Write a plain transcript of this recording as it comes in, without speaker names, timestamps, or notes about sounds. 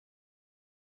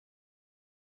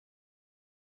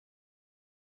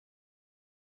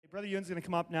Brother Yun's going to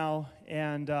come up now,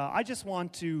 and I just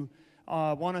want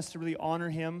us to really honor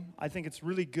him. I think it's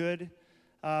really good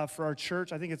for our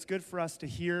church. I think it's good for us to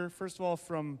hear, first of all,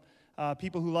 from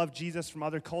people who love Jesus from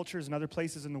other cultures and other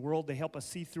places in the world. They help us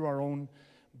see through our own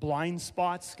blind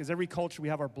spots, because every culture we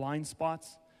have our blind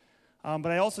spots. But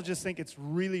I also just think it's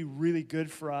really, really good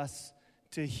for us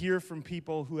to hear from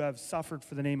people who have suffered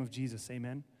for the name of Jesus.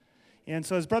 Amen. And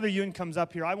so as Brother Yun comes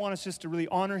up here, I want us just to really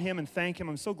honor him and thank him.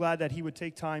 I'm so glad that he would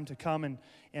take time to come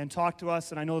and talk to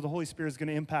us, and I know the Holy Spirit is going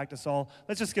to impact us all.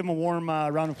 Let's just give him a warm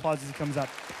round of applause as he comes up.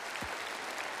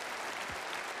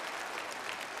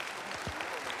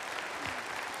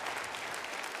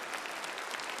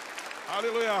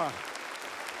 Hallelujah.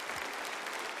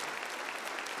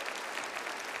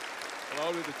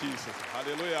 Glory to Jesus.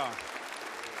 Hallelujah.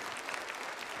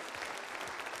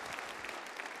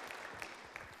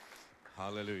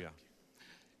 Hallelujah.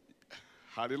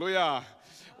 Hallelujah.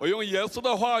 我用耶稣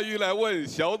的话语来问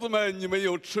小子们，你们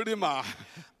有吃的吗？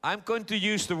 I'm going to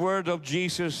use the word of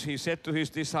Jesus. He said to his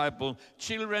disciple,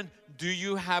 "Children, do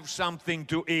you have something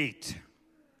to eat?"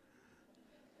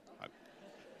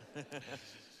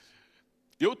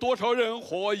 有多少人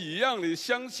和我一样的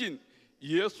相信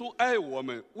耶稣爱我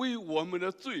们，为我们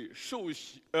的罪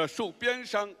受鞭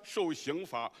伤、受刑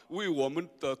罚，为我们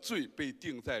的罪被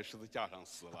钉在十字架上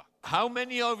死了？ How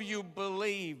many of you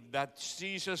believe that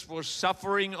Jesus was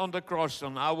suffering on the cross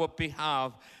on our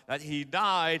behalf, that he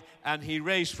died and he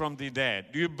raised from the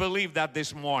dead? Do you believe that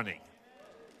this morning?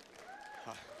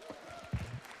 好，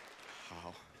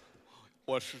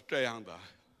我是这样的。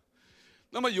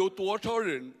那么有多少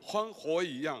人和我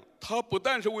一样，他不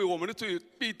但是为我们的罪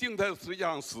被钉在十字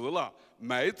架上死了、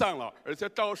埋葬了，而且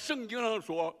照圣经上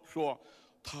说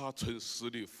他从死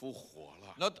里复活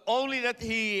了。 Not only that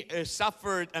he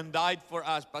suffered and died for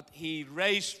us, but he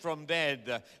raised from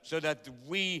dead so that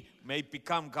we may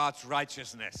become God's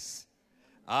righteousness.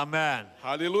 Amen.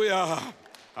 哈利路亚，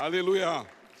哈利路亚。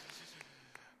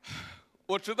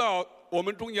我知道我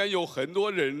们中间有很多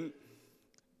人，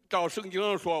照圣经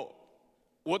上说，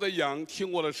我的羊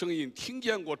听我的声音，听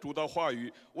见过主的话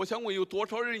语。我想问，有多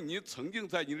少人你曾经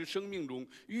在你的生命中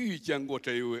遇见过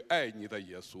这一位爱你的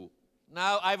耶稣？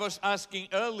 Now, I was asking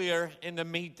earlier in the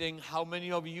meeting, how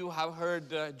many of you have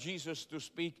heard Jesus to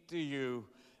speak to you?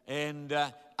 And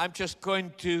I'm just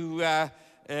going to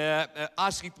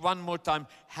ask it one more time.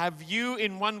 Have you,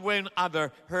 in one way or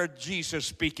another, heard Jesus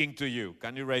speaking to you?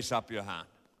 Can you raise up your hand?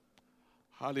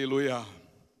 哈利路亚。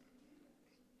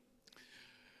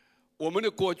我们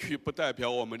的过去不代表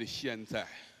我们的现在。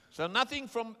 So nothing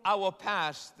from our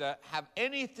past have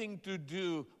anything to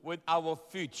do with our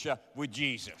future with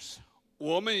Jesus.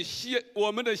 我们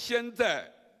的现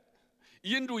在，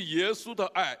因着耶稣的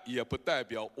爱，也不代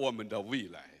表我们的未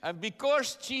来。 And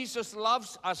because Jesus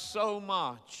loves us so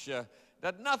much,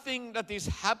 that nothing that is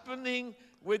happening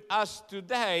with us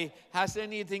today has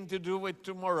anything to do with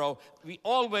tomorrow. We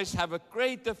always have a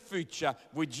greater future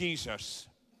with Jesus.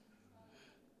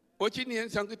 我今天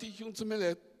想跟弟兄姊妹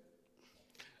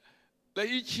来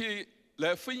一起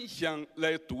来分享，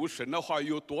来读神的话。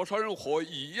有多少人和我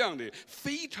一样的，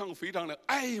非常非常的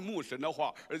爱慕神的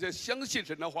话，而且相信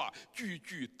神的话，句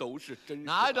句都是真实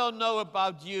的。 Now, I don't know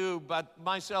about you, but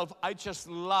myself, I just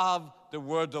love the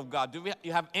Word of God.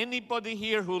 You have anybody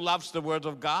here who loves the Word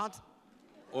of God?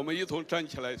 我们一同站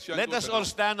起来宣读 Let us 神 all 的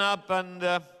stand up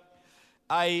and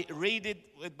I read it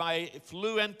with my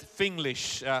fluent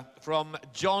Finglish from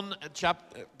John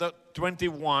chapter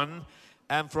 21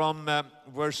 and from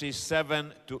verses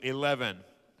 7 to 11.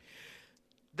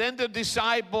 Then the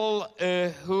disciple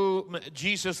whom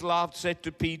Jesus loved said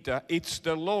to Peter, "It's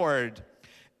the Lord."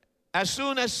 As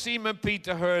soon as Simon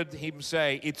Peter heard him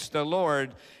say, "It's the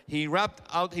Lord," he wrapped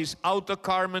out his outer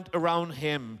garment around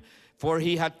him, for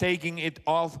he had taken it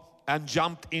off, and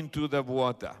jumped into the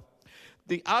water.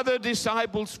 The other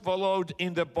disciples followed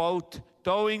in the boat,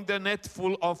 towing the net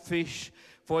full of fish,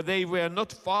 for they were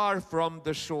not far from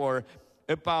the shore,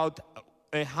 about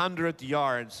 100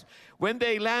 yards. When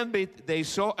they landed, they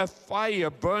saw a fire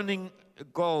burning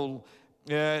coal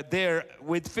there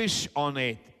with fish on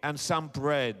it and some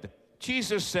bread.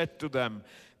 Jesus said to them,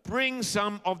 "Bring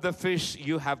some of the fish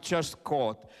you have just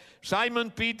caught."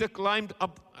 Simon Peter climbed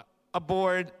up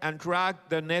aboard and dragged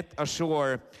the net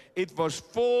ashore. It was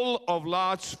full of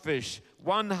large fish,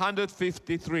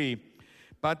 153.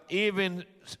 But even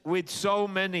with so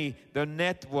many, the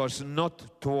net was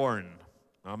not torn.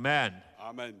 Amen.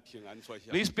 阿门，平安坐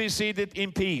下。 Please be seated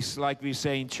in peace, like we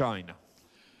say in China.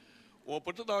 我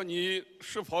不知道你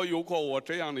是否有过我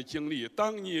这样的经历，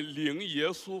当你领耶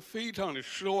稣非常的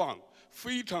失望、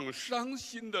非常伤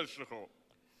心的时候。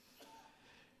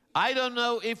I don't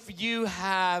know if you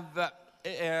have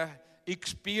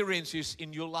experiences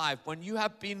in your life when you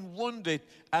have been wounded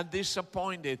and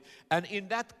disappointed, and in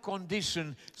that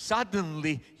condition,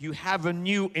 suddenly you have a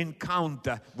new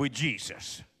encounter with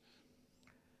Jesus.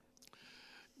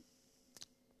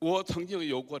 我曾经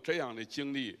有过这样的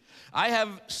经历。 I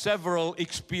have several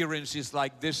experiences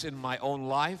like this in my own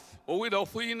life. 我为了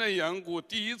福音的缘故，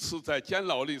第一次在监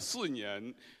牢里4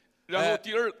年，然后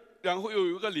然后又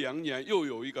有一个2年，又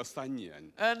有一个3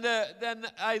年。 And then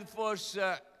I was,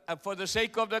 for the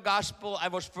sake of the gospel, I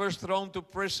was first thrown to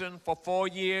prison for 4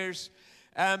 years.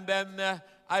 And then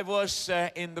I was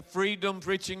in the freedom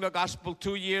preaching the gospel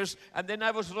 2 years. And then I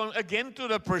was thrown again to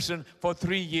the prison for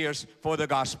 3 years for the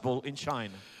gospel in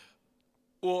China.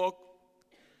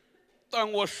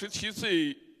 当我17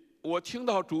岁，我听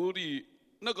到主的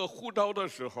那个呼召的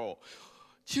时候，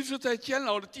其实，在监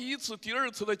牢的第1次、第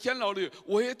2次的监牢里，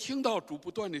我也听到主不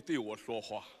断地对我说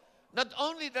话。 Not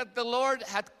only that the Lord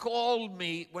had called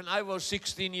me when I was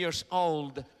 16 years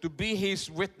old to be His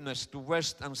witness to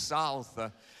West and South,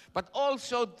 but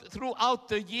also throughout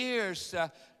the years,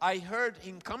 I heard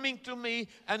Him coming to me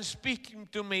and speaking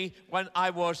to me when I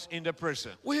was in the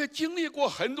prison. 我也经历过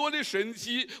很多的神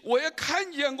迹，我也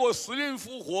看见过死人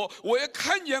复活，我也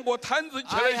看见过瘫子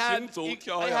起来行走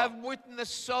跳 I 跃。 have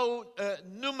witnessed so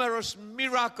numerous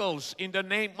miracles in the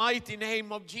mighty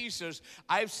name of Jesus.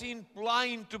 I've seen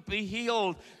blind to be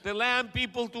healed, the lame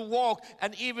people to walk,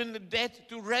 and even the dead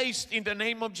to raise in the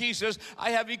name of Jesus.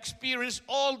 I have experienced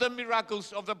all the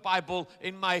miracles of the Bible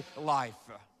in my life.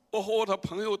 我和我的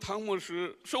朋友汤牧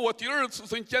师，是我第2次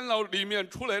从监牢里面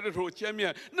出来的时候见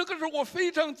面。那个时候，我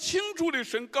非常清楚的，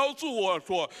神告诉我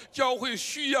说，教会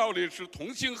需要的是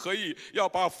同心合意，要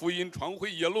把福音传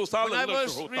回耶路撒 When I 冷的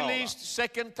时 was 候到了。 released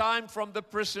second time from the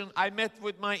prison, I met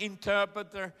with my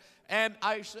interpreter. And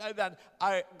I said that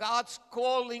God's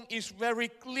calling is very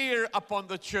clear upon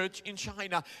the church in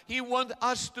China. He wants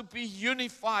us to be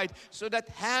unified so that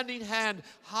hand in hand,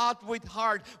 heart with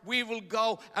heart, we will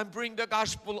go and bring the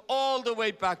gospel all the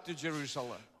way back to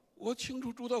Jerusalem. 我清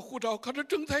楚主的呼召，可是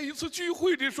正在一次聚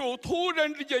会的时候，突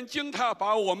然之间惊诧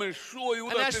把我们所有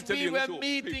And 的 as 这些 we 领 were 袖给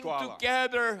meeting 抓了。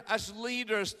 together as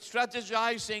leaders,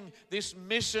 strategizing this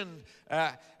mission,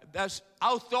 as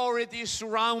authorities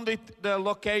surrounded the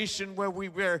location where we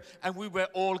were, and we were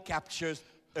all captured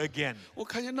again. 我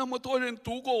看见那么多人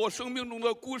读过我生命中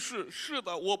的故事，是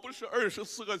的，我不是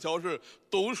24个小时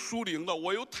都属灵的，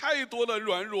我有太多的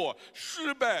软弱、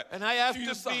失败、 And I have 沮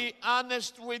to 丧。 be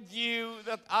honest with you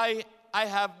that I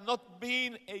have not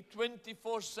been a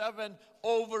 24/7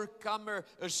 overcomer,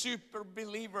 a super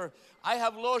believer. I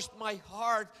have lost my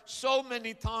heart so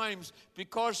many times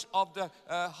because of the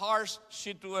harsh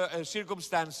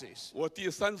circumstances. 我第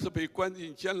3次被关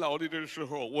进监牢里的时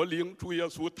候，我领主耶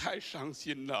稣太伤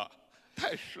心了，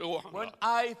太失望 When 了。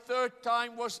 I third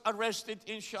time was arrested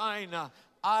in China,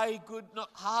 I could not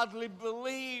hardly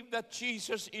believe that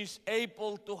Jesus is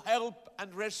able to help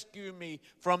and rescue me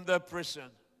from the prison.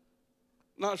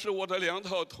 那是我的2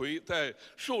条腿在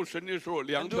受审的时候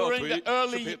，2 And 条 during 腿 the 是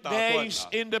early 被打断 days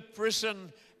的。 in the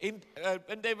prison,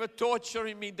 when they were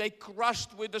torturing me, they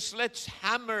crushed with a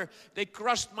sledgehammer. They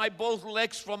crushed my both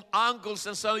legs from ankles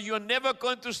and said, "You are never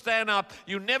going to stand up.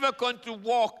 You're never going to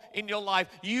walk in your life.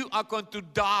 You are going to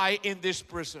die in this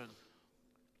prison."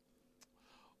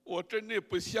 我真的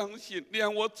不相信，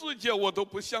连我自己我都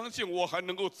不相信，我还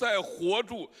能够再活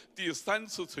住第3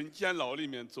次从监牢里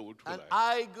面走出 And 来。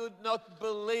 I could not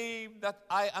believe that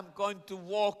I am going to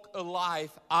walk alive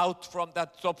out from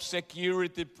that top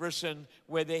security prison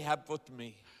where they have put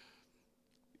me.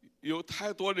 有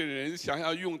太多的人想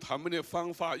要用他们的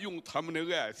方法，用他们的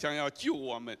爱，想要救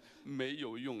我们，没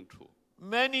有用处。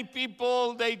 Many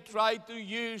people, they try to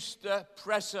use the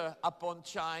pressure upon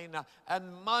China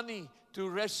and money to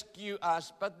rescue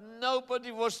us, but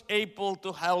nobody was able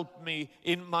to help me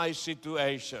in my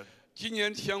situation. 几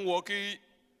年前，我给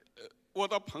我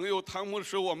的朋友汤牧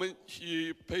师，我们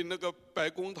去陪那个白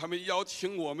宫，他们邀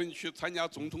请我们去参加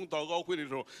总统祷告会的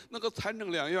时候，那个参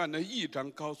政两院的议长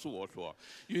告诉我说：“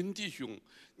云弟兄，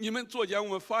你们昨天我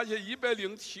们发现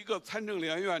107个参政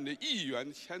两院的议员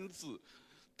签字，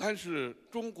但是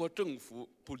中国政府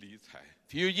不理睬。”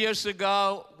 Few years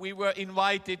ago, we were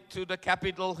invited to the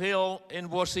Capitol Hill in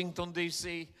Washington,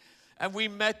 D.C., And we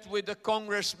met with the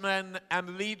congressmen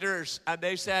and leaders, and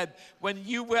they said, when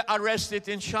you were arrested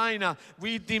in China,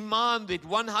 we demanded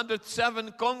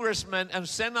 107 congressmen and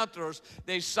senators,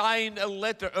 they signed a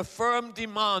letter, a firm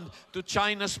demand to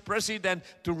China's president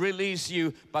to release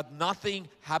you, but nothing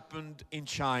happened in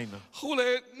China. 后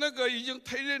来那个已经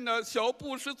退任了小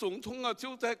布什总统啊，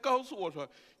就在告诉我说：“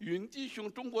云弟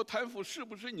兄，中国贪腐是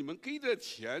不是你们给的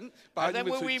钱把 And 你 then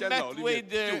们 when 从 we 监牢 met 里面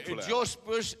with 救出来？” George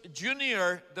Bush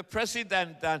Jr., the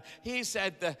president, and he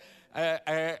said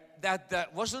that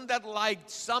wasn't that like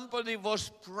somebody was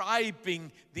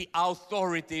bribing the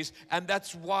authorities, and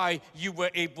that's why you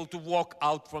were able to walk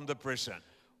out from the prison.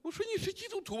 我说你是基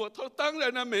督徒啊？他说当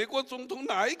然了，美国总统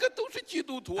哪一个都是基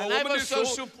督徒啊。 And I 我们的 was 手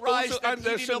so 都 surprised 是 that 按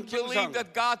在 he 圣 didn't 经 believe 上。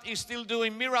 that God is still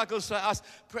doing miracles. So I asked,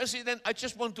 President, I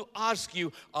just want to ask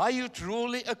you, are you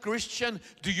truly a Christian?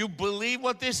 Do you believe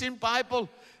what is in Bible?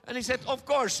 And he said, of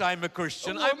course I'm a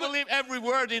Christian. I believe every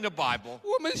word in the Bible.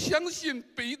 我们相信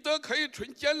彼得可以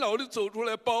从监牢里走出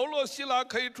来，保罗、希拉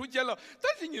可以出监牢，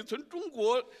但是你从中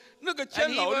国那个 And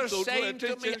监 he 牢里 was 走出来， saying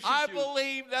这 to 件 me, 事 I 情。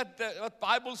 believe that the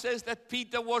Bible says that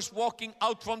Peter was walking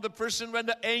out from the prison when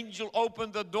the angel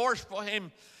opened the doors for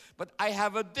him. But I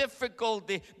have a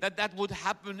difficulty that would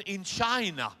happen in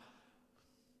China.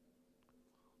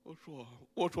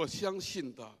 我说相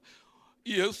信的，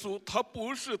耶稣他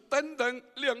不是单单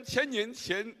2000年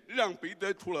前让彼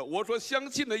得出来。我说相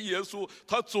信的耶稣，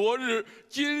他昨日、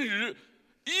今日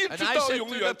一 And 直 I 到 said 永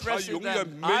to 远， the 他永远 president,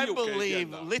 没 I 有改变 believe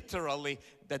的。 literally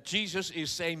that Jesus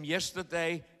is same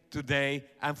yesterday, today,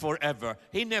 and forever.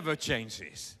 He never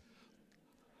changes.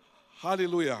 哈利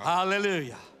路亚！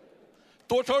 Hallelujah.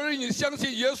 多少人你相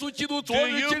信耶稣基督昨 Do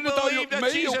日、 you 今日到永 believe that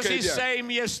没有 Jesus 改 is 变？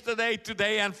 same yesterday,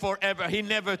 today, and forever? He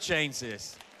never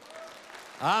changes.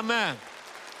 Amen.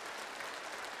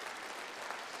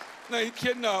 那一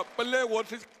天呢，本来我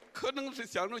是可能是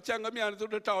想着见个面，就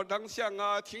是照张相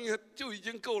啊，听就已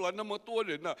经够了，那么多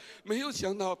人了，没有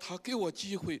想到他给我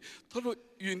机会，他说：“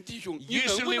允弟兄，你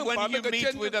能不 Usually 能把 when 那 you 个 meet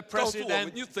见 with 证 a 告诉我们，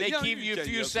 president, 你怎 they 样 give 遇 you a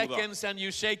见耶 few 稣的？” seconds and you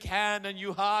shake hand and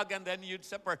you hug and then you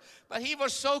separate. But he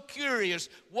was so curious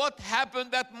what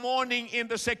happened that morning in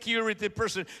the security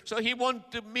prison. So he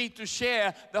wanted me to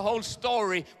share the whole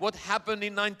story, what happened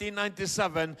in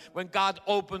 1997 when God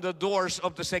opened the doors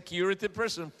of the security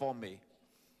prison for me.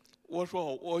 我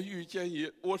说我遇见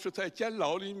我是在监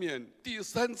牢里面第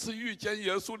3次遇见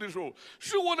耶稣的时候，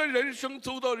是我的人生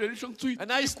走到人生最低 And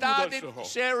I 谷的 started 时候。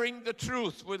 sharing the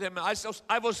truth with him.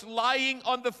 I was lying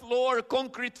on the floor,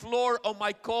 concrete floor of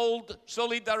my cold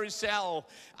solitary cell.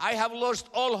 I have lost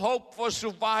all hope for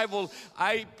survival.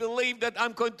 I believe that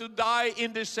I'm going to die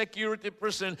in this security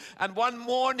prison. And one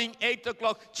morning, 8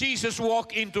 o'clock, Jesus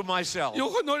walked into my cell. 有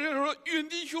很多人说，云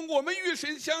弟兄，我们与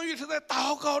神相遇是在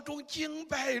祷告中、敬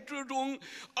拜之中，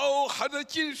哦，还在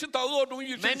进食祷告中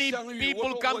与神 Many 相遇。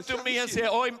 people 我 come 说 to 我 me 相 and say, 信。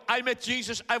 oh, I met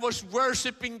Jesus. I was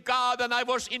worshiping God and I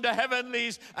was in the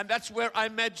heavenlies and that's where I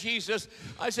met Jesus.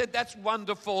 I said, that's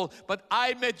wonderful. But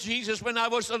I met Jesus when I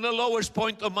was on the lowest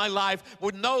point of my life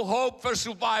with no hope for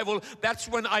survival. That's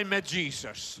when I met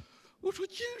Jesus. 我说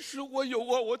近视我有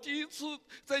啊，我第一次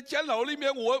在监牢里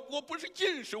面，我不是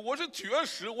近视，我是绝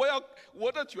食，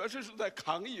我的绝食是在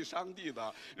抗议上帝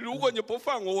的。如果你不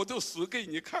放我，我就死给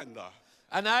你看的。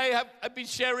 And I've been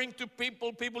sharing to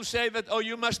people. People say that, oh,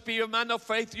 you must be a man of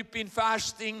faith. You've been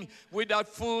fasting without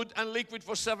food and liquid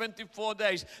for 74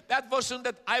 days. That wasn't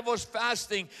that I was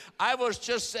fasting. I was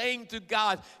just saying to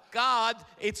God, God,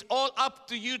 it's all up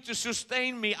to you to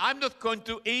sustain me. I'm not going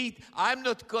to eat. I'm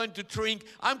not going to drink.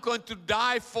 I'm going to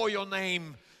die for your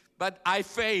name. But I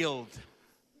failed.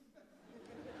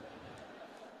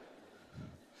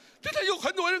 这有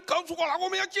很多人告诉我了，我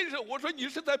们要禁食。我说你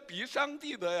是在逼上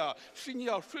帝的呀，是你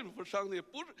要顺服上帝，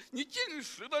不是你禁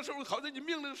食的时候，好像你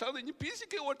命令上帝，你必须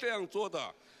给我这样做的。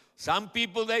 Some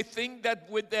people, they think that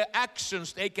with their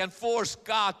actions, they can force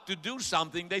God to do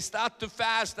something. They start to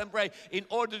fast and pray in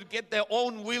order to get their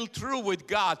own will through with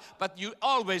God. But you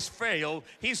always fail.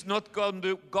 He's not going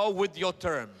to go with your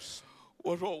terms.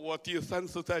 我说我第3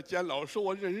次在监牢，是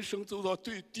我人生走到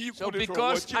最低 So 谷的时候，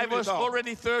我 because 经 I 历 was 到。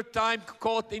 already third time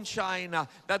caught in China,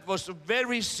 that was a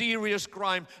very serious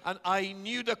crime. And I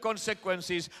knew the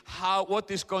consequences, what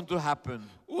is going to happen.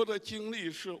 我的经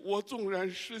历是我纵然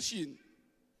失信，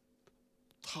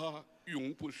他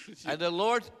永不失信。 And the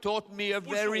Lord taught me a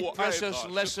very precious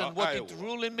lesson, what it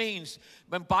really means.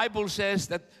 When Bible says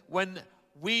that when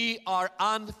we are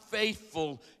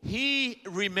unfaithful, He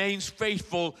remains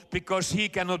faithful because He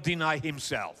cannot deny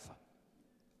Himself.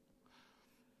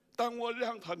 当我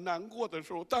让他难过的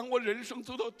时候，当我人生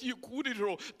走到低谷的时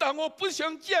候，当我不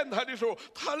想见他的时候，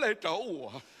他来找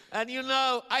我。And you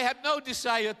know, I have no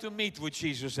desire to meet with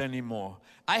Jesus anymore.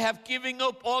 I have given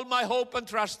up all my hope and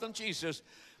trust on Jesus.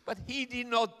 But he did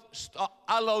not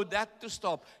allow that to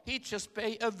stop. He just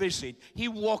paid a visit. He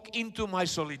walked into my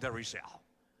solitary cell.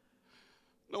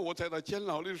 那我在他监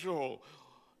牢的时候，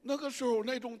那个时候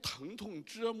那种疼痛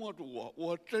折磨着我，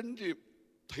我真的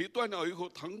腿断了以后，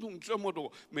疼痛折磨着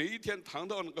我，每一天躺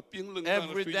到那个冰冷的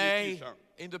Every 水泥地 day 上。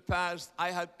 in the past,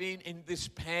 I had been in this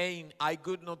pain. I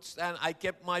could not stand. I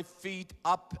kept my feet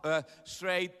up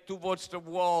straight towards the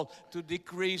wall to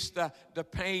decrease the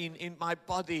pain in my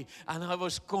body. And I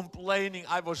was complaining.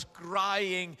 I was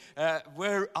crying.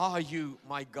 Where are you,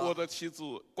 my 我 God? 的妻子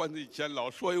关进监牢，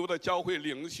所有的教会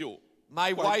领袖。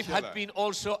 My wife had 关起来。 been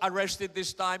also arrested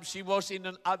this time. She was in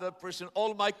another prison.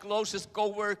 All my closest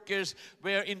co-workers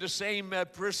were in the same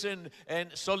prison and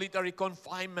solitary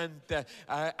confinement.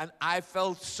 And I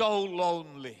felt so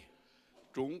lonely.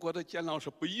 中国的监牢是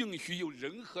不允许有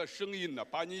任何声音的，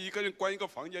把你一个人关一个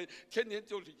房间，天天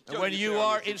就是叫 When 你 you 这样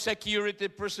are 的 in security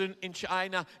prison in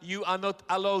China, you are not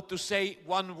allowed to say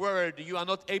one word. You are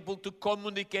not able to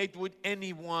communicate with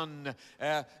anyone.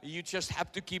 You just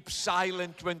have to keep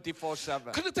silent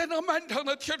 24/7. 可是，在那个漫长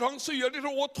的铁窗岁月的时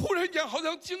候，我突然间好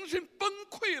像精神崩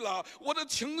溃了，我的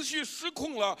情绪失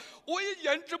控了，我也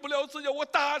抑制不了自己，我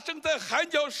大声在喊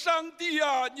叫：“上帝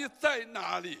啊，你在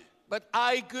哪里？” But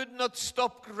I could not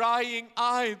stop crying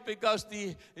because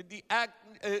the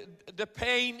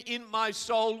pain in my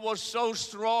soul was so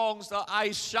strong that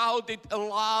I shouted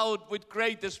aloud with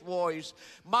greatest voice,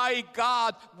 "My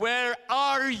God, where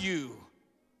are you?"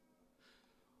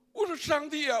 我说：“上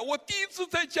帝啊，我第一次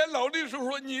在监牢的时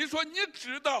候，你说你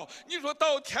知道，你说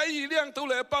到天一亮都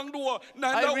来帮助我，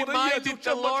难 I 道我的夜就 reminded the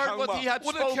这么 Lord 长 what 吗 He had？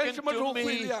我的天 spoken 什么时 to 候会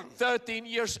me 亮？” 13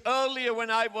 years earlier when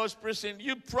I was prison.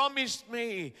 You promised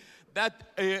me that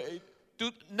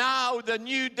now the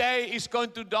new day is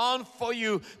going to dawn for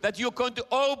you, that you're going to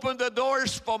open the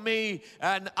doors for me,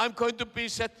 and I'm going to be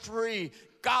set free.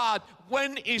 God,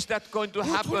 when is that going to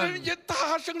我突然 happen? 间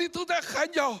大声的都在喊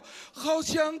叫，好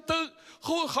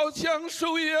像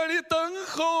守夜的等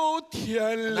候天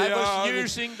And I 亮， was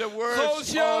using the 好 words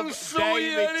像 of 守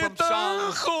夜 David 的 from 等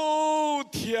Psalms. 候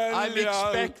天 I'm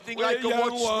亮。 expecting 我 like a 仰望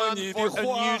watchman 你 for 的 a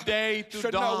话 new day to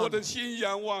神啊，我 dawn. 的心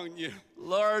仰望你。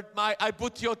 Lord, I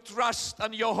put your trust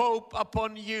and your hope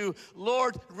upon you.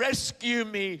 Lord, rescue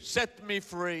me, set me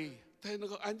free. 在那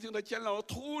个安静的监牢，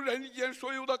突然间，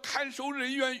所有的看守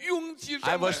人员拥挤 I 上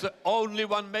来 was。the only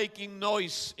one making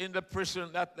noise in the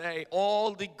prison that day.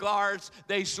 All the guards,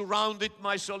 they surrounded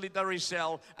my solitary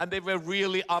cell, and they were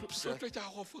really 说 upset. 这家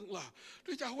伙疯了，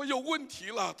这家伙有问题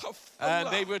了，他疯 And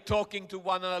了 they。were talking to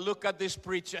one another. Look at this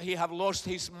preacher. He have lost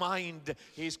his mind.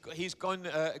 He's gone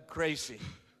crazy.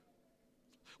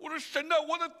 我说神啊，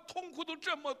我的痛苦都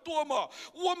这么多吗？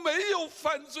我没有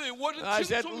犯罪，我是 I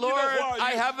听 said, 从你的 Lord, 话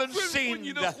I 语， haven't 吩咐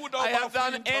你 sinned. 的护照 I 把 have 福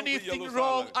done 音传回耶 anything 路撒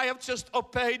wrong. 冷。 I have just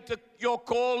obeyed your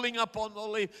calling upon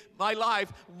my life.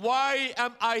 Why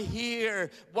am I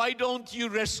here? Why don't you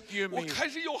rescue 我 me? 开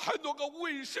始有很多个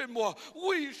为什么，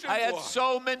为什 I had 么？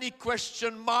 so many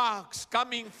question marks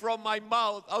coming from my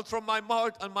mouth, out from my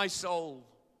mouth and my soul.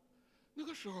 那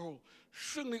个时候，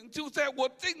圣灵就在我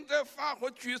正在发火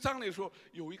沮丧的时候，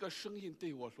有一个声音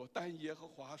对我说：“但耶和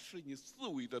华是你四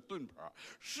围的盾牌，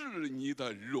是你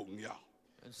的荣耀。”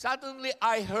 And suddenly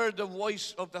I heard the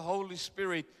voice of the Holy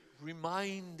Spirit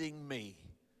reminding me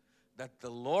that the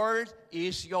Lord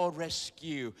is your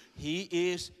rescue. He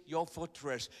is your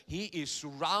fortress. He is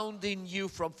surrounding you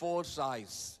from four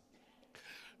sides.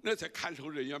 那才看守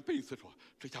人员背刺说：“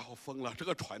这家伙疯了，这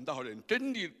个传道人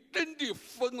真的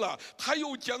疯了。他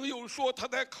又讲又说，他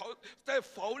在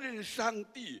否认上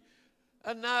帝。”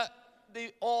 And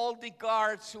all the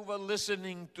guards who were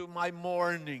listening to my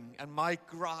mourning and my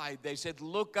cry, they said,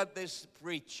 "Look at this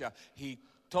preacher. He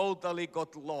totally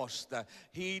got lost.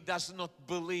 He does not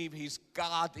believe his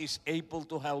God is able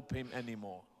to help him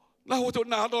anymore." 那我就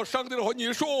拿到上帝的话，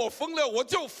你说我疯了，我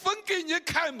就疯给你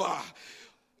看吧。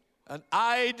 And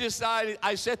I decided,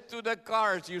 I said to the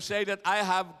guards, you say that I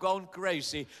have gone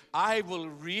crazy. I will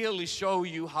really show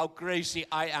you how crazy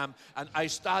I am. And I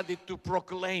started to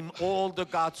proclaim all the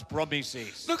God's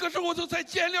promises. 那个时候我就在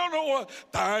监牢中，我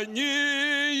但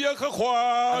你耶和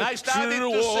华 And I 是 started to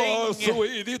我 sing, 四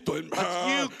围的盾牌，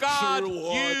 You 是 God,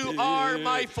 我 you 的 are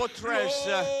my fortress.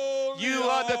 You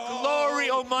are the glory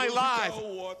of my life.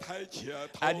 我抬起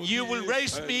头 And you will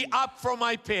raise 的 me up from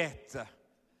my pit.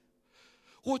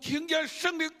 我听见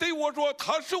圣灵对我说：“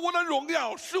他是我的荣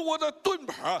耀，是我的盾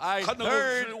牌， I 他能够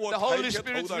heard 使我 the 抬 Holy 起头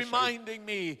Spirit 的神。” reminding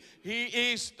me,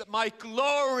 He is my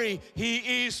glory,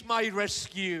 He is my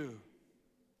rescue.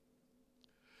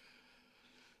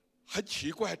 很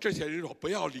奇怪，这些人说不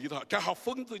要理他，这号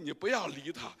疯子你不要理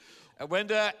他。 And when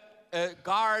the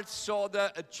guards saw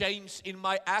the change in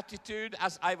my attitude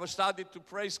as I was starting to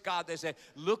praise God, they said,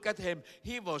 look at him.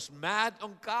 He was mad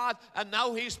on God, and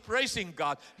now he's praising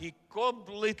God. He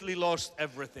completely lost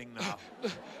everything now.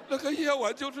 那个夜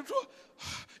晚就是说，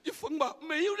你疯吧，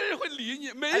没有人会理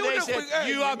你，没 And 有 they 人会 said, 爱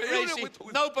你， you are 没有人 crazy. 会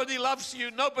同情。 Nobody loves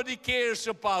you. Nobody cares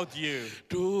about you.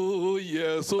 主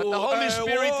耶稣 But the Holy 爱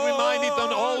Spirit 我 reminded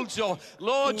on all joy,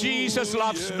 Lord Jesus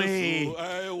loves 主 me. 耶稣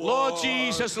爱我 Lord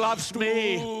Jesus loves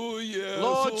me. 主耶稣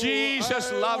Lord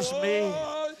Jesus 爱 loves 我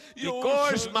me. 有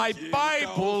Because 圣 my 经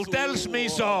Bible 告诉 tells me 我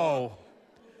so.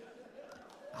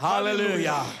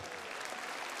 Hallelujah.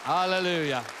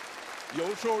 Hallelujah.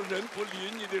 有时候人不理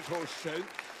你的时候，神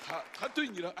他对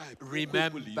你的爱不会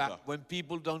不理 Remember, 的。 when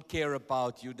people don't care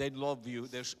about you, they love you.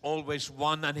 There's always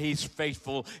one, and He's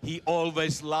faithful. He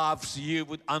always loves you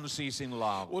with unceasing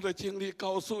love. 我的经历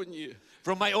告诉你，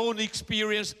 From my own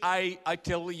experience, I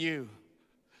tell you,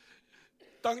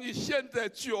 当你陷在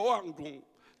绝望中，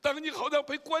当你好像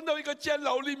被关到一个监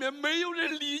牢里面，没有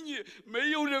人理你，没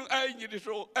有人爱你的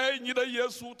时候，爱你的耶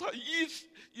稣，他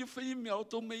一分一秒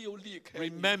都没有离开你。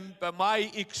 remember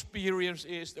my experience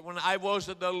is that when I was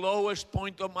at the lowest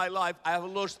point of my life, I have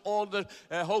lost all the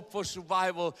hope for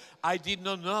survival. I did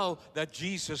not know that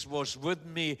Jesus was with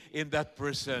me in that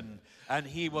prison, and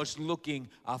He was looking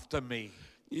after me.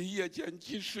 你夜间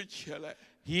及时起来，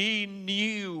 He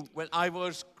knew when I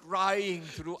was crying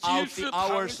及 throughout 时 the 躺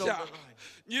hours of the 下 night.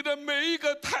 你的每一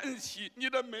个叹息，你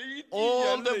的每一滴 All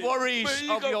眼 the 泪， worries 每一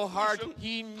of 个 your 呼 heart, 声，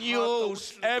 He 他都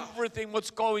knows 知道。 everything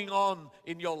what's going on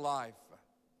in your life.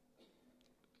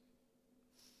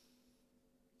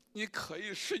 你可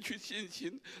以失去信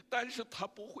心，但是他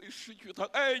不会失去他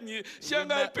爱你，像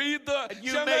爱彼得， And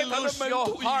you 像 may 爱他的 lose 门 your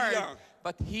徒一 heart, 样。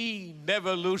 but He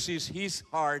never loses His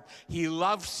heart. He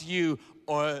loves you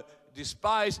or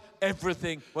despise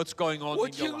everything what's going on 我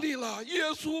in your 经 life. 历了，耶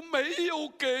稣没有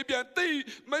改变对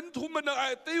门徒们的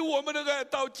爱，对我们的爱，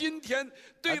到今天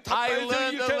对 But 他 I 百姓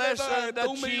learned 以 the 色列的爱 lesson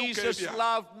都 that 没有改 Jesus 变。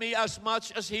 loved me as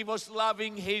much as He was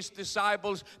loving His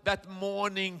disciples that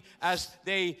morning as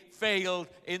they failed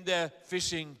in their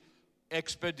fishing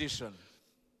expedition.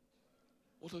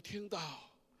 我都听到，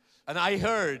 And I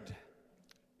heard,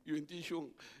 云弟兄，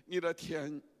你的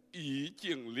天已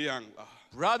经亮了。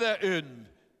 Brother Un,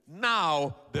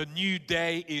 now the new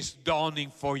day is dawning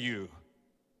for you.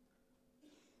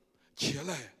 起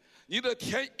来，你的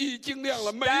天已经亮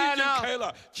了，门已 Stand 经 up. 开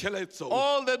了，起来走。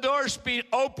 All the doors being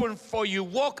opened for you.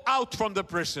 Walk out from the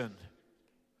prison.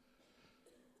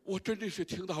 我真的是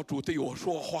听到主对我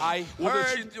说话 I，我的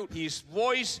heard 心就 His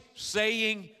voice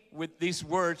saying with these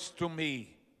words to me.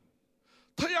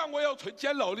 他让我要从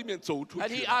监牢里面走出 And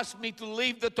去 He。asked me to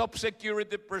leave the top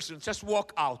security prison. Just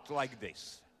walk out like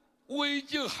this. 我已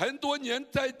经很多年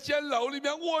在监牢里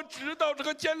面，我知道这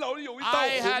个监牢里有一道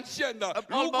I 红 had 线的。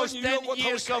如果 almost 你越过 10它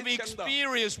会 years of 开枪的。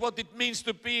 experience what it means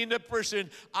to be in a prison.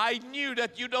 I knew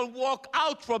that you don't walk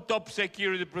out from top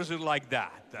security prison like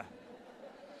that.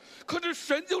 可是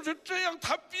神就是这样，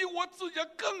他比我自己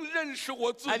更认识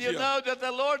我自 And you 己。 know that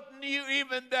the Lord knew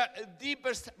even the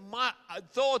deepest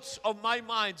thoughts of my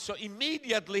mind. So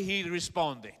immediately He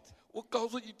responded. 我告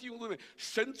诉你弟兄姊妹，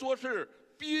神做事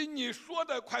比你说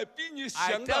的快，比你 I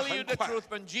想的 tell you 很 the 快。 truth,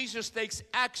 when Jesus takes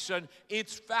action,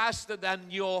 it's faster than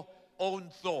your own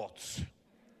thoughts.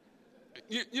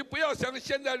 你不要想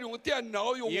现在用电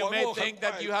脑用 You 网 may 络很 think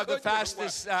快， that you have 科 the 技很快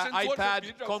fastest 神做事 iPad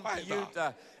比这快的。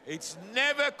 computer. It's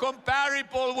never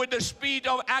comparable with the speed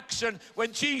of action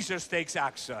when Jesus takes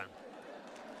action.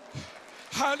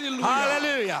 哈利路亚！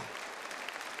 Hallelujah.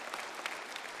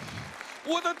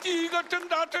 我的第一个挣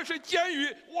扎，这是监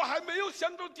狱，我还没有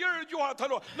想到第二句话。他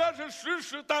说那是事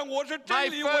实，但我是 My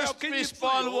真理，我要 first 给你自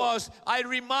response 由。 was, I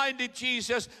reminded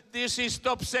Jesus, this is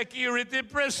top security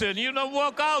prison. You don't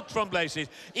walk out from places.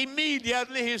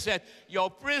 Immediately he said,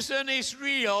 your prison is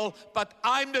real, but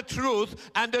I'm the truth,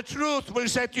 and the truth will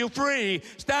set you free.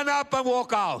 Stand up and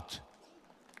walk out.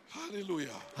 哈利路亚！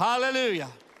 Hallelujah.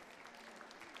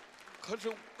 可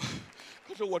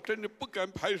是我真的不敢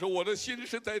拍手，我的心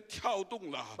是在跳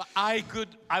动了。 But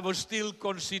I was still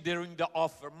considering the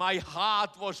offer. My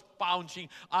heart was pounding.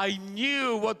 I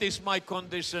knew what is my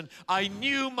condition. I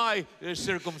knew my 因为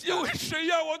circumstance. 神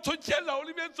让我从监牢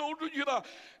里面走出去了，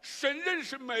神认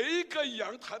识每一个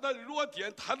羊，他的弱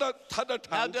点，他的 Now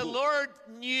长 the 处。 Lord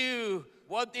knew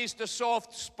what is the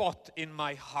soft spot in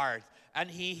my heart, and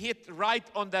He hit right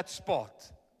on that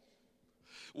spot.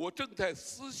 我正在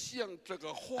思想这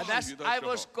个话 And as 语的 I 时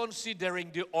was 候，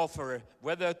 considering the offer,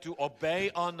 whether to obey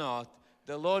or not,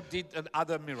 the Lord did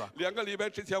another miracle. 2个礼拜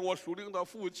之前，我属灵的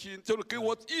父亲就是跟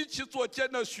我一起做见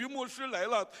证，徐牧师来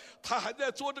了，他还在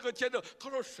做这个见证。他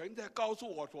说神在告诉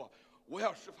我说，我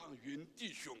要释放云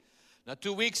弟兄。 Now,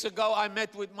 2 weeks ago, I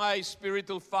met with my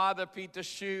spiritual father, Peter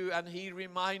Shu, and he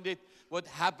reminded what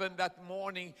happened that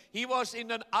morning. He was in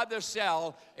another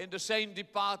cell in the same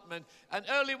department. And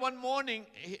early one morning,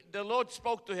 the Lord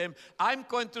spoke to him, I'm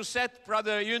going to set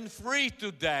Brother Yun free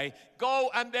today.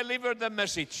 Go and deliver the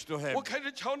message to him. 我开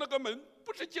始敲那个门，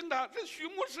不是进他，是徐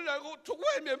牧师，然后从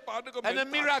外面把这个门 And a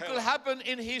打开 miracle 了。 happened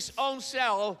in his own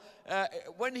cell.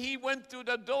 When he went to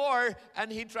the door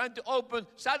and he tried to open,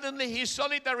 suddenly his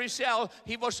solitary cell,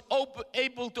 he was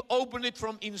able to open it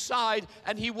from inside,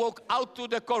 and he walked out to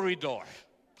the corridor.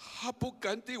 他不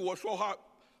敢对我说话，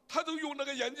他都用那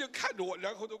个眼睛看着我，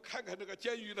然后都看看那个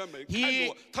监狱的门，看着 He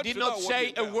我。他 did 知道 not 我 say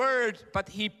明白 a word, but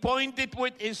he pointed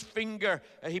with his finger.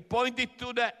 He pointed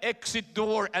to the exit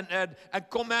door and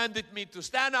commanded me to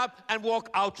stand up and walk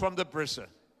out from the prison.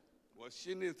 我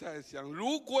心里在想，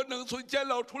如果能从监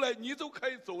牢出来，你就可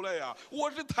以走了呀。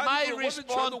我是 My 瘫子，我是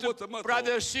瘸 response 子，我怎么 to 走？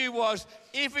 Brother Xu was,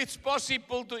 if it's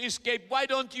possible to escape, why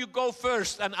don't you go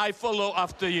first and I follow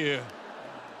after you?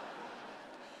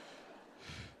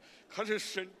 可是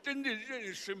神真的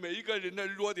认识每一个人的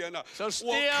弱点了。 So 我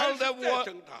still 开始 the 在 wo-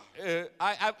 挣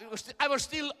扎。 I was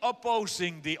still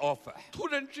opposing the offer. 突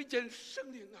然之间，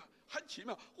圣灵啊，很奇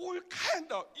妙，我会看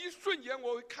到，一瞬间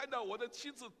我会看到我的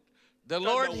妻子。 The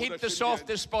Lord hit the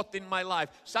softest spot in my life.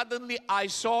 Suddenly I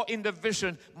saw in the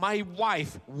vision my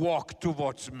wife walk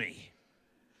towards me.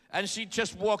 And she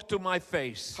just walked to my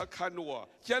face. 他看着我，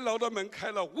监牢的门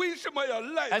开了，为什么要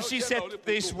赖到 And she 监 said 牢里不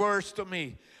these 住？ words to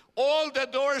me. All the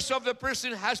doors of the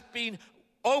prison has been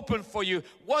open for you.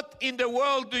 What in the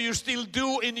world do you still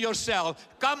do in your cell?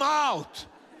 Come out.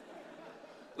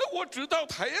 那我知道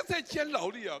他也在监牢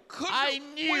里啊，可 I 是我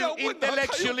knew 要问他，他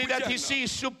又 intellectually 不 that 见 he, 了。 she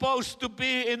is supposed to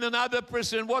be in another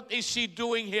prison. What is she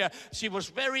doing here? She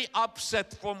was very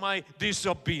upset for my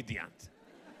disobedience.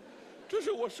 这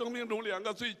是我生命中2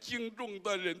个最敬重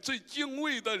的人，最敬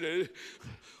畏的人。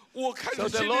我开 So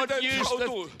始 the 心里 Lord 在 used 跳 the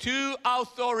动。 two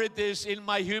authorities in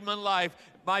my human life,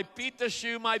 my Peter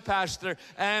Shu, my pastor,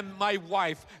 and my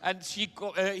wife, and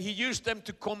he used them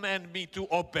to command me to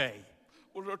obey.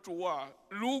 我说主啊，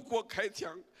如果开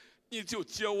枪，你就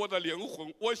接我的灵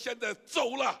魂，我现在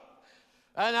走了。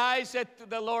 And I said to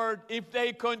the Lord, if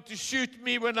they're going to shoot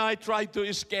me when I try to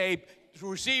escape, to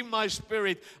receive my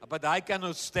spirit, but I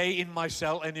cannot stay in my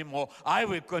cell anymore.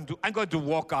 I'm going to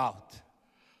walk out.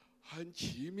 很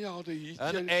奇妙的一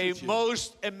And 件 a 事情。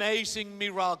 most amazing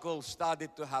miracle started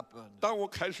to happen. 当我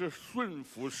开始顺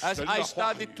服 As 神 I 的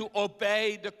话语 started，to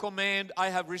obey the command I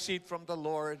have received from the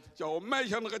Lord, 叫我迈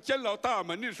向那个监牢大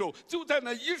门的时候，就在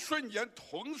那一瞬间，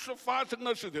同时发生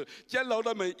的事情，监牢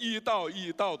的门一道一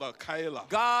道的开了。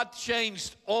 God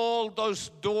changed all those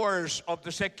doors of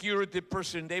the security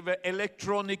prison. They were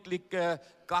electronically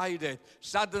guided.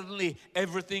 Suddenly,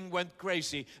 everything went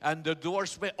crazy, and the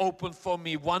doors were opened for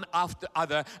me one after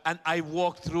other, and I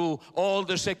walked through all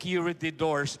the security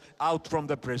doors out from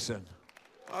the prison.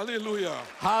 哈利路亚！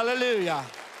 Hallelujah.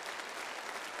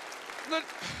 那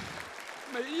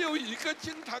没有一个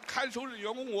警察看守人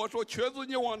员问我说：“瘸子，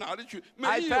你往哪里去？”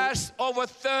 I 没有。 passed over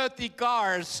 30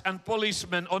 guards and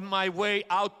policemen on my way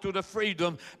out to the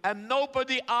freedom, and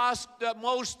nobody asked the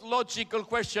most logical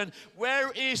question, where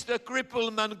is the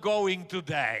crippled man going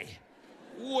today?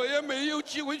 我也没有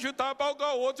机会去打报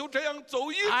告，我就这样走，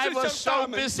一 I 直 was 向大 so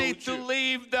门走 busy 去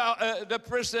to。leave the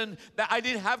prison that I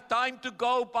didn't have time to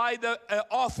go by the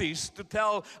office to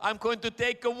tell I'm going to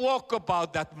take a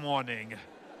walkabout that morning.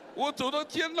 我走到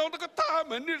监牢那个大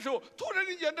门的时候，突然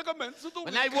之间那个门自动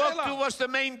When 开 I walked 了。 towards the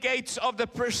main gates of the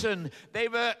prison, they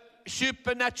were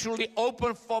supernaturally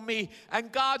open for me,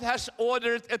 and God has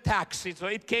ordered a taxi. So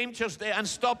it came just there and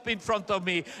stopped in front of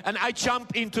me, and I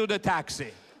jumped into the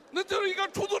taxi. 那就是一个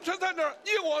出租车在那儿，你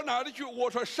往哪里去？我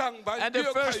说上班， And 越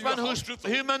the 快 first 越 one 好， who's 直走。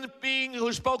 human being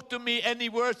who spoke to me any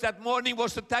words that morning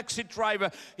was the taxi driver.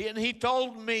 And he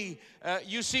told me,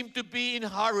 you seem to be in a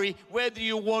hurry. Where do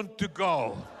you want to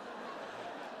go?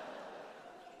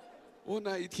 我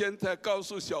那一天在告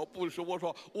诉小布什，我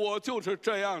说我就是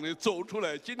这样的走出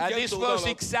来。今 And 天 this 走到 was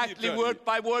了 exactly 这里 word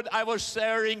by word I was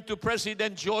sharing to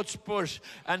President George Bush.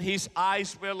 And his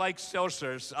eyes were like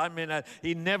saucers. I mean,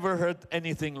 he never heard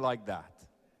anything like that.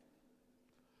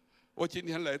 我今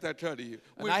天来在这里，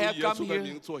 And 为 I 主 have 耶 come 稣的 here-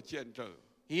 名做见证。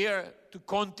 Here to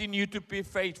continue to be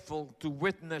faithful, to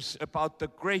witness about the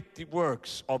great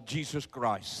works of Jesus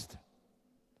Christ.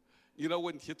 你的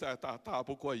问题再大，大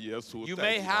不过耶稣 You 带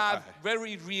may 你的 have 爱。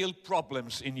 very real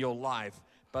problems in your life,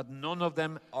 but none of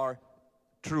them are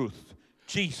truth.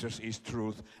 Jesus is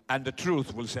truth, and the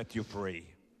truth will set you free.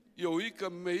 有一个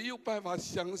没有办法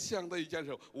想象的一件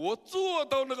事，我坐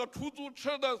到那个出租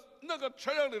车的那个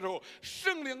车上的时候，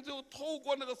圣灵就透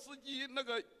过那个司机、那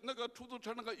个出租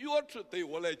车那个约制对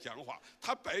我来讲话，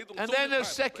他摆动。And then a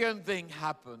second thing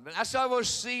happened. As I was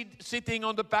sitting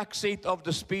on the back seat of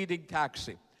the speeding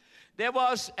taxi, there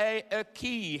was a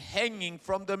key hanging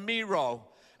from the mirror,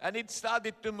 and it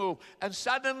started to move. And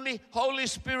suddenly, Holy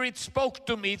Spirit spoke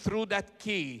to me through that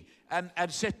key and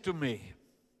said to me,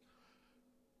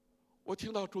 我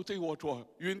听到主对我说：“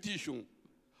云弟兄，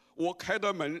我开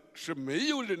的门是没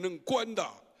有人能关的，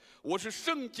我是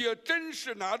圣洁真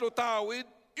实拿着大卫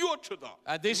约制的。”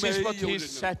 And this is what he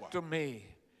said to me.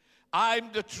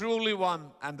 I'm the truly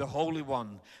one and the holy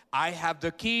one. I have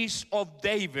the keys of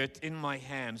David in my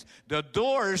hands. The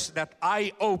doors that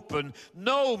I open,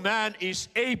 no man is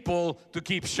able to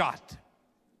keep shut.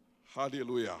 哈利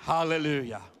路亚！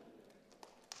 Hallelujah.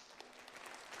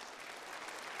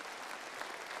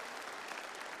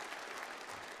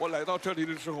 我来到这里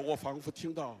的时候，我仿佛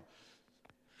听到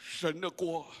神的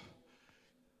国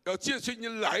要借随你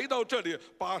来到这里，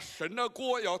把神的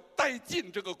国要带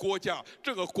进这个国家，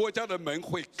这个国家的门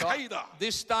会开的。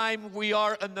This time we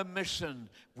are on the mission.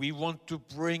 We want to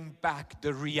bring back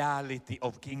the reality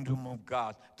of Kingdom of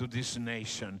God to this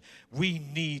nation. We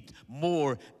need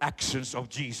more actions of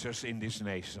Jesus in this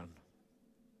nation.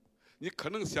 你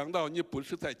可能想到你不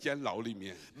是在监牢里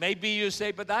面。 Maybe you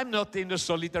say, but I'm not in the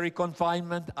solitary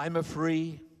confinement. I'm a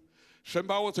free. 神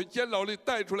把我从监牢里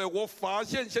带出来，我发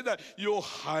现现在有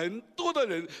很多的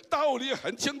人道理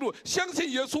很清楚，相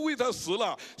信耶稣为他死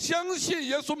了，相信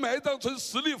耶稣埋葬从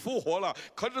死里复活了，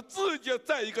可是自己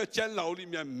在一个监牢里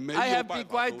面没有 I have 办 been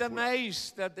法 quite 走出来。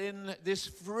 amazed that in this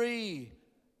free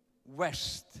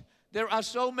West, there are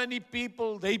so many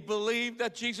people, they believe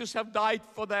that Jesus have died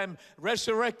for them,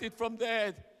 resurrected from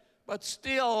dead, but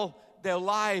still their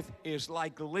life is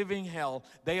like living hell.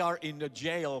 They are in the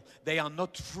jail. They are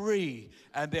not free.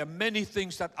 And there are many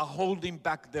things that are holding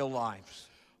back their lives.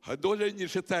 很多人你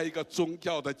是在一个宗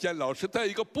教的监牢，是在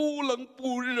一个不冷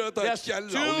不热的 There's 监牢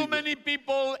too 里面。 many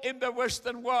people in the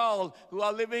Western world who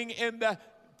are living in the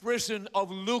prison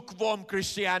of lukewarm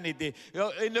Christianity,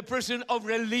 in the prison of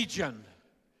religion.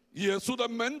 耶稣的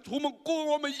门徒们跟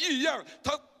我们一样，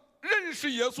他认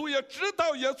识耶稣，也知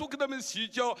道耶稣给他们洗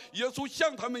脚，耶稣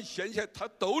向他们显现，他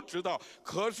都知道。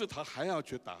可是他还要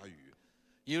去打鱼。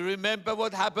 You remember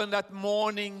what happened that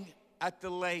morning at the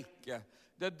lake?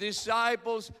 The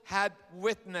disciples had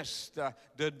witnessed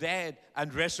the death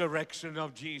and resurrection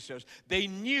of Jesus. They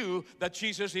knew that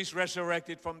Jesus is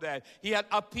resurrected from death. He had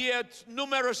appeared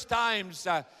numerous times,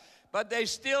 but they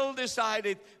still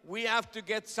decided we have to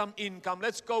get some income.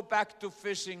 Let's go back to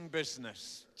fishing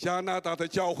business. 加拿大的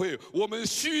教会，我们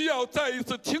需要再一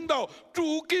次听到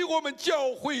主给我们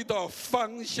教会的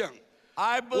方向。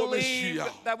 I believe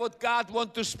that what God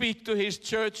wants to speak to His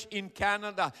church in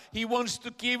Canada, He wants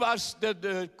to give us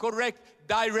the correct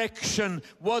direction,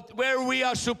 where we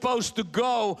are supposed to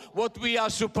go, what we are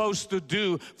supposed to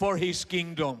do for His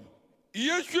kingdom.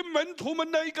 也许门徒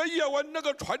们那个夜晚，那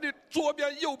个船的左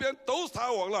边、右边都撒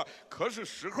网了，可是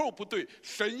时候不对。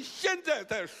神现在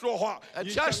在说话，你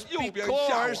向 Just 右边下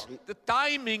because 网。 the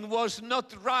timing was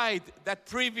not right that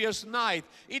previous night,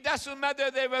 it doesn't matter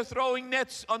they were throwing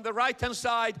nets on the right-hand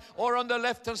side or on the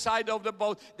left-hand side of the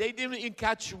boat. They didn't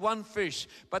catch one fish.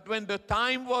 But when the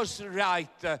time was right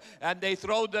and they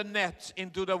throw the nets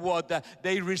into the water,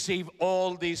 they receive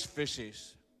all these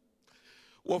fishes.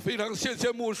 我非常谢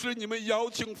谢牧师，你们邀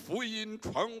请福音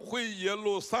传回耶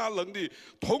路撒冷的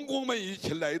同工们一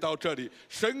起来到这里。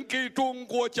神给中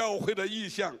国教会的意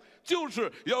向，就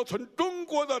是要从中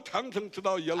国的长城直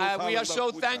到耶路撒冷 We 的 are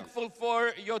so 故乡。 thankful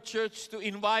for your church to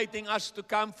inviting us to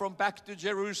come from back to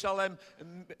Jerusalem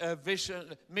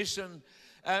mission.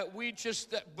 We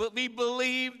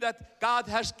believe that God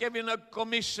has given a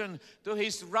commission to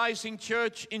His rising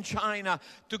church in China,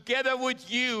 together with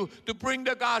you, to bring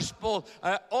the gospel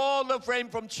all the way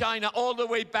from China, all the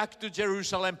way back to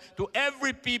Jerusalem, to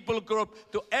every people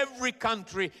group, to every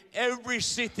country, every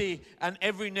city, and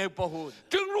every neighborhood.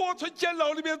 正如我从监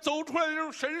牢里面走出来的时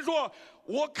候，神说：“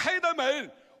我开的门。”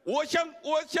 我向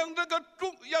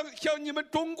你们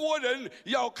中国人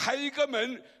要开一个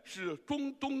门，是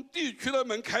中东地区的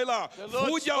门开了，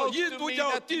佛教、印度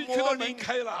教地区的门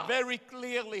开了。 Very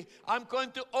clearly, I'm going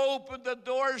to open the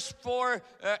doors for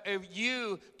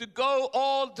you to go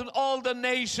to all the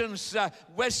nations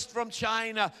west from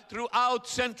China, throughout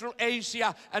Central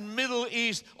Asia and Middle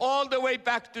East, all the way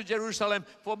back to Jerusalem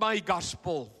for my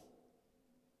gospel.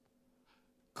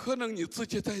 可能你自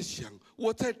己在想，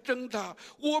我在挣扎，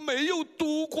我没有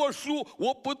读过书，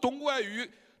我不懂外语，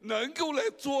能够来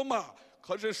做吗？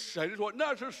可是神说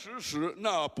那是事实，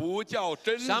那不叫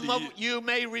真理。 Some of you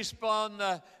may respond,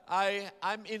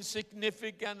 I'm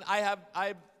insignificant.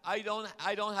 I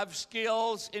don't have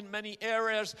skills in many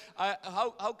areas.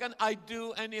 How can I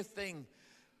do anything?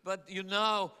 But you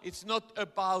know, it's not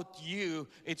about you.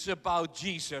 It's about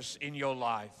Jesus in your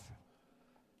life.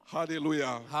 哈利路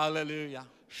亚！ Hallelujah.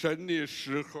 神的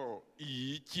时候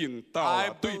已经到 I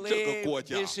了，对这个国 believe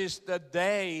家， this is the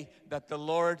day that the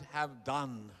Lord have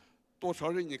done. 多少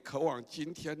人你渴望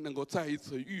今天能够再一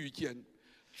次遇见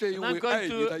这 And 位 I'm 爱 going 你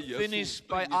to 的耶 finish 稣，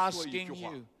对 by 你说一句 asking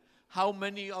话。 you, how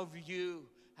many of you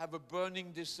have a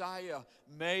burning desire?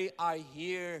 May I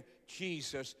hear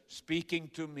Jesus speaking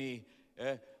to me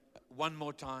one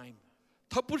more time?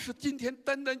 他不是今天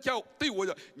单单叫对我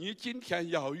讲，你今天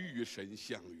要与神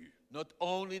相遇。 Not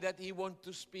only that he wants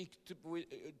to speak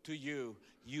to you,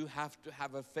 you have to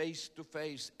have a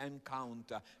face-to-face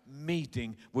encounter,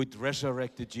 meeting with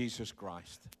resurrected Jesus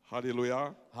Christ. 哈利路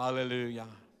亚！ Hallelujah.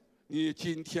 你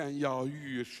今天要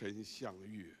与神相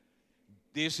遇。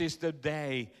 This is the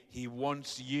day he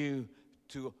wants you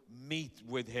to meet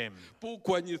with him. 不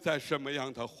管你在什么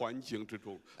样的环境之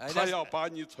中， that's- 他要把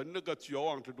你从那个绝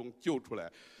望之中救出来。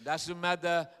 Doesn't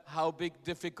matter how big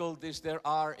difficulties there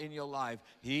are in your life,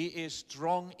 he is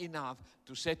strong enough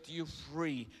to set you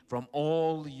free from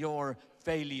all your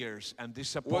failures and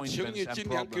我请 disappointments 你 and 今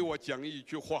天给 problems. 我讲一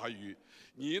句话语：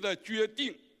你的决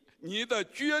定，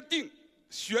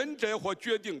选择或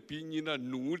决定比你的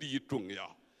努力重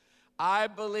要。 I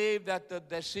believe that the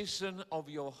decision of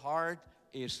your heart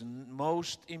is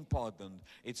most important.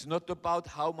 It's not about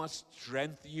how much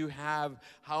strength you have,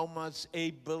 how much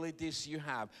abilities you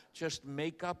have. Just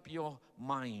make up your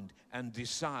mind and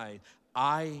decide,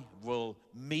 I will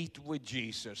meet with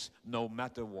Jesus no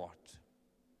matter what.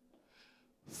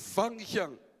 方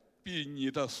向比你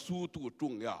的速度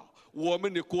重要。我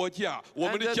们的国家，我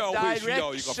And 们的 the 教会需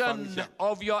要一个方 direction 向。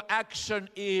 of your action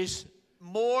is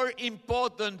more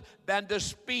important than the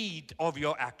speed of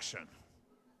your action.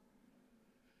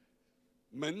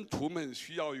 门徒们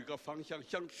需要一个方向，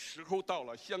向时候到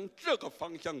了，向这个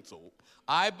方向走。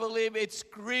 I believe it's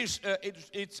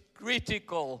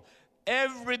critical.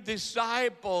 Every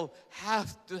disciple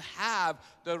has to have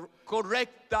the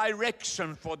correct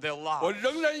direction for their 我 life.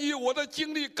 仍然以我的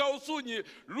经历告诉你，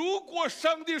如果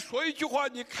上帝说一句话，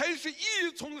你开始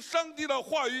依从上帝的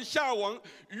话语下往，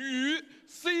雨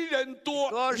虽然多，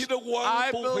 Because 你的网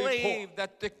I 不会破。 believe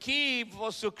that the key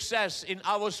for success in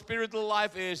our spiritual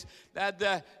life is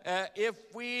that if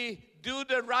we do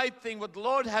the right thing, what the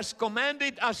Lord has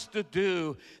commanded us to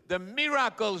do, the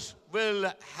miracles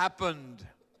will happen.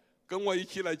 跟我一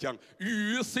起来讲，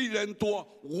雨虽然多，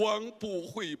网不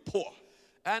会破。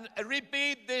 And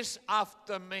repeat this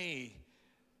after me.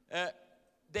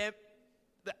 The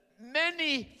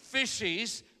many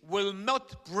fishes will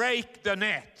not break the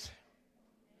net.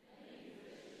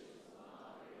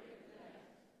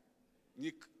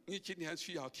 你今天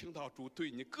需要听到主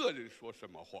对你个人说什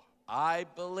么话。 I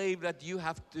believe that you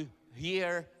have to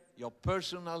hear your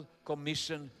personal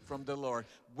commission from the Lord,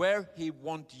 where He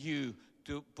wants you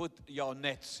to put your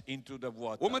nets into the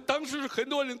我 water. 们当时很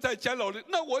多人在监牢里，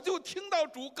那我就听到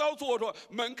主告诉我说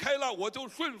门开了，我就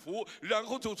顺服，然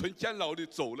后就从监牢里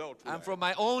走了出来 And。from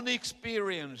my own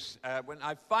experience, when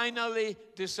I finally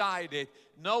decided,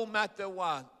 no matter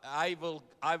what, I will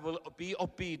be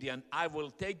obedient. I will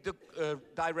take the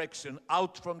direction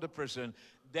out from the prison.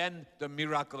 Then the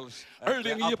miracles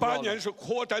 2018 uploaded. 年是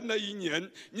扩展的一年，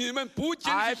你们不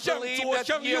仅 I 是向 believe 左 that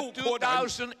向 year 右扩展，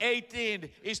 2018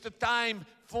 is the time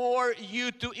for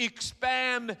you to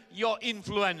expand your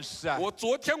influence. 我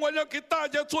昨天晚上给大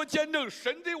家做见证，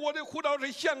神对我的呼召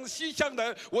是向西向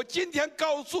南。我今天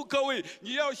告诉各位，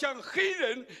你要像黑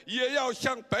人，也要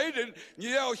像白人，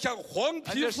你要像黄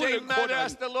And 皮 the 肤人 same 扩 manner 展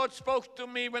as。the Lord spoke to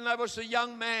me when I was a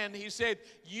young man, He said,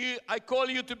 I call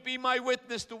you to be my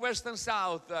witness to West and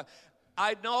South.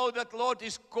 I know that Lord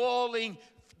is calling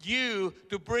you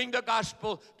to bring the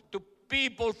gospel to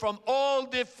people from all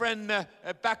different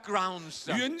backgrounds.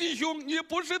 云弟兄，你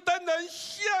不是单单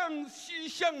向西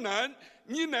向南，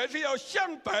你乃是要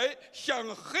向北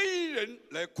向黑人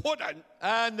来扩展。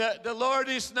 And the Lord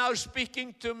is now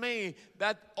speaking to me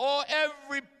that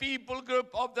every people group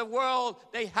of the world,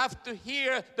 they have to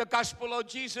hear the gospel of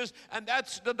Jesus, and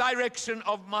that's the direction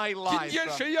of my 今 life. 天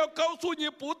神要告诉你，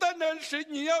不单单是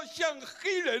你要向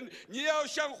黑人，你要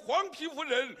向黄皮肤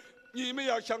人，你们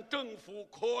要向政府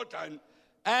扩展。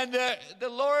And the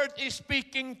Lord is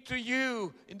speaking to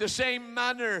you in the same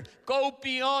manner. Go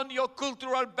beyond your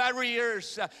cultural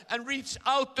barriers and reach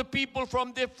out to people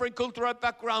from different cultural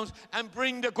backgrounds and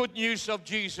bring the good news of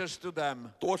Jesus to them.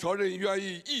 多少人愿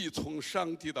意依从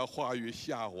上帝的话语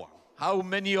下网？ How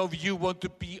many of you want to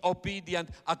be obedient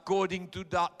according to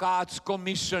God's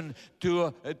commission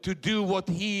to do what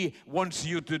He wants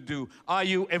you to do? Are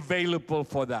you available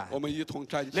for that? 我们一同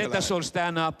站起 Let 来。 us all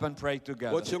stand up and pray 我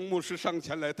together. 请牧师上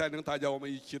前来带领大家，我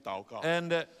们一起祷告。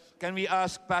 And can we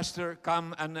ask Pastor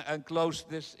come and close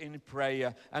this in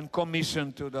prayer and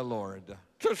commission to the Lord?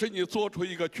 这是你做出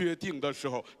一个决定的时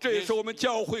候，这也是我们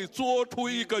教会做出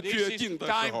一个 This 决 is 定的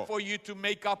时 time 候。 for you to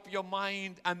make up your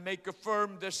mind and make a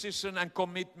firm decision and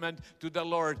commitment to the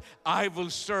Lord. I will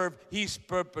serve His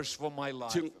purpose for my life.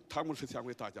 请谭牧师先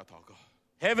为大家祷告。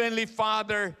 Heavenly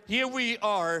Father, here we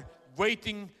are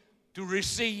waiting to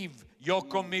receive your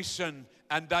commission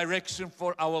and direction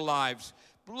for our lives.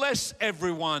 Bless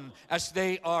everyone as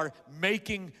they are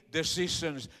making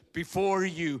decisions before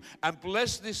you, and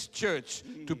bless this church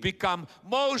to become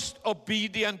most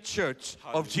obedient church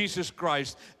of Jesus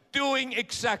Christ, doing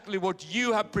exactly what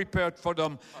you have prepared for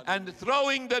them and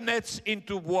throwing the nets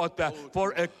into water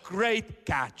for a great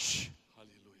catch.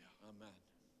 Amen.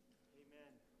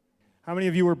 How many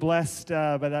of you were blessed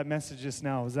by that message just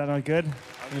now? Was that not good?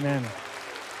 Amen.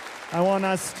 I want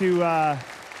us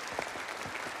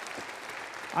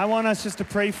just to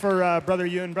pray for Brother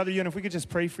Yun. Brother Yun, if we could just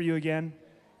pray for you again.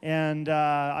 And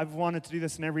I've wanted to do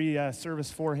this in every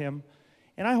service for him.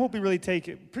 And I hope we really take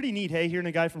it. Pretty neat, hey, hearing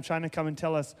a guy from China come and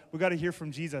tell us, we got to hear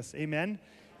from Jesus. Amen?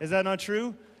 Is that not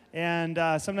true? And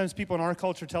sometimes people in our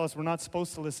culture tell us we're not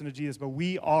supposed to listen to Jesus, but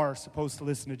we are supposed to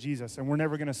listen to Jesus. And we're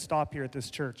never going to stop here at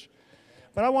this church.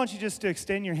 But I want you just to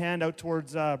extend your hand out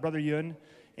towards Brother Yun.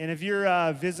 And if you're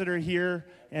a visitor here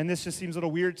and this just seems a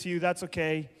little weird to you, that's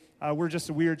okay. We're just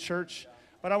a weird church.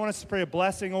 But I want us to pray a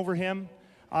blessing over him.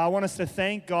 I want us to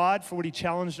thank God for what he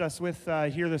challenged us with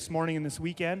here this morning and this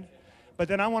weekend. But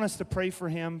then I want us to pray for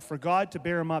him, for God to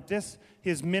bear him up.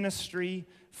 His ministry,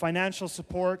 financial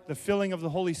support, the filling of the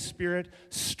Holy Spirit,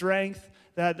 strength,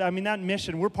 that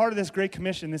mission. We're part of this Great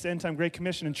Commission, this End Time Great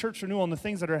Commission. And church renewal and the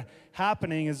things that are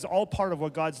happening is all part of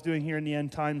what God's doing here in the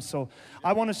end times. So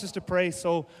I want us just to pray.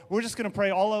 So we're just going to pray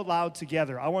all out loud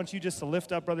together. I want you just to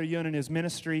lift up Brother Yun and his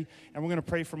ministry, and we're going to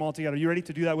pray for him all together. You ready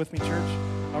to do that with me, church?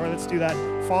 All right, let's do that.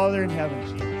 Father in heaven,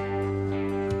 Jesus.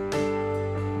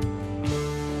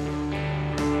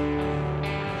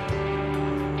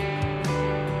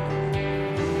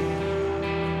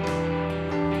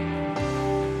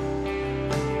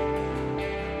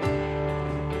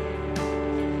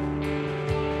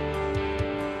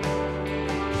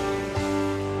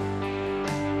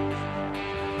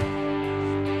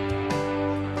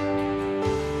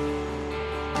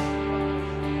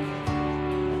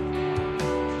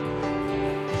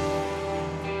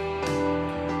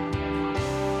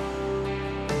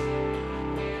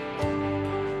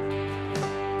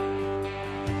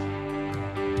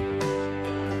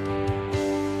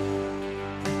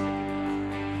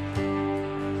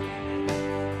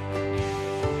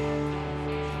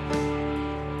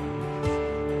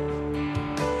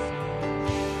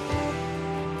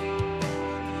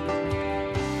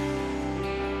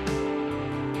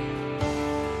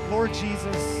 Lord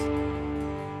Jesus,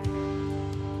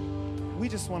 we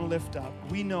just want to lift up.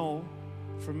 We know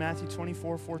from Matthew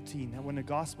 24:14 that when the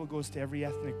gospel goes to every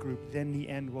ethnic group, then the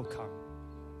end will come.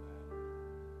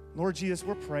 Lord Jesus,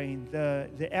 we're praying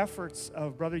the efforts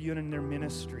of Brother Yun and their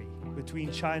ministry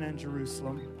between China and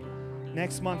Jerusalem.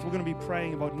 Next month, we're going to be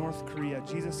praying about North Korea.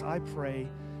 Jesus, I pray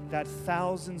that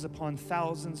thousands upon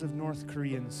thousands of North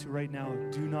Koreans who right now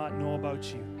do not know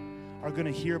about you are going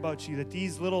to hear about you, that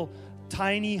these little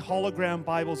tiny hologram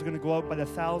Bibles are going to go out by the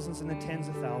thousands and the tens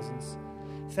of thousands.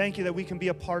 Thank you that we can be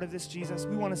a part of this, Jesus.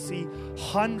 We want to see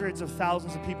hundreds of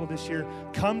thousands of people this year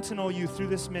come to know you through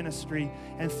this ministry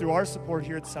and through our support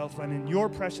here at Southland. In your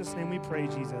precious name we pray,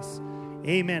 Jesus.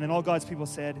 Amen. And all God's people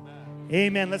said,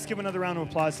 amen. Let's give another round of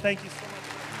applause. Thank you so much.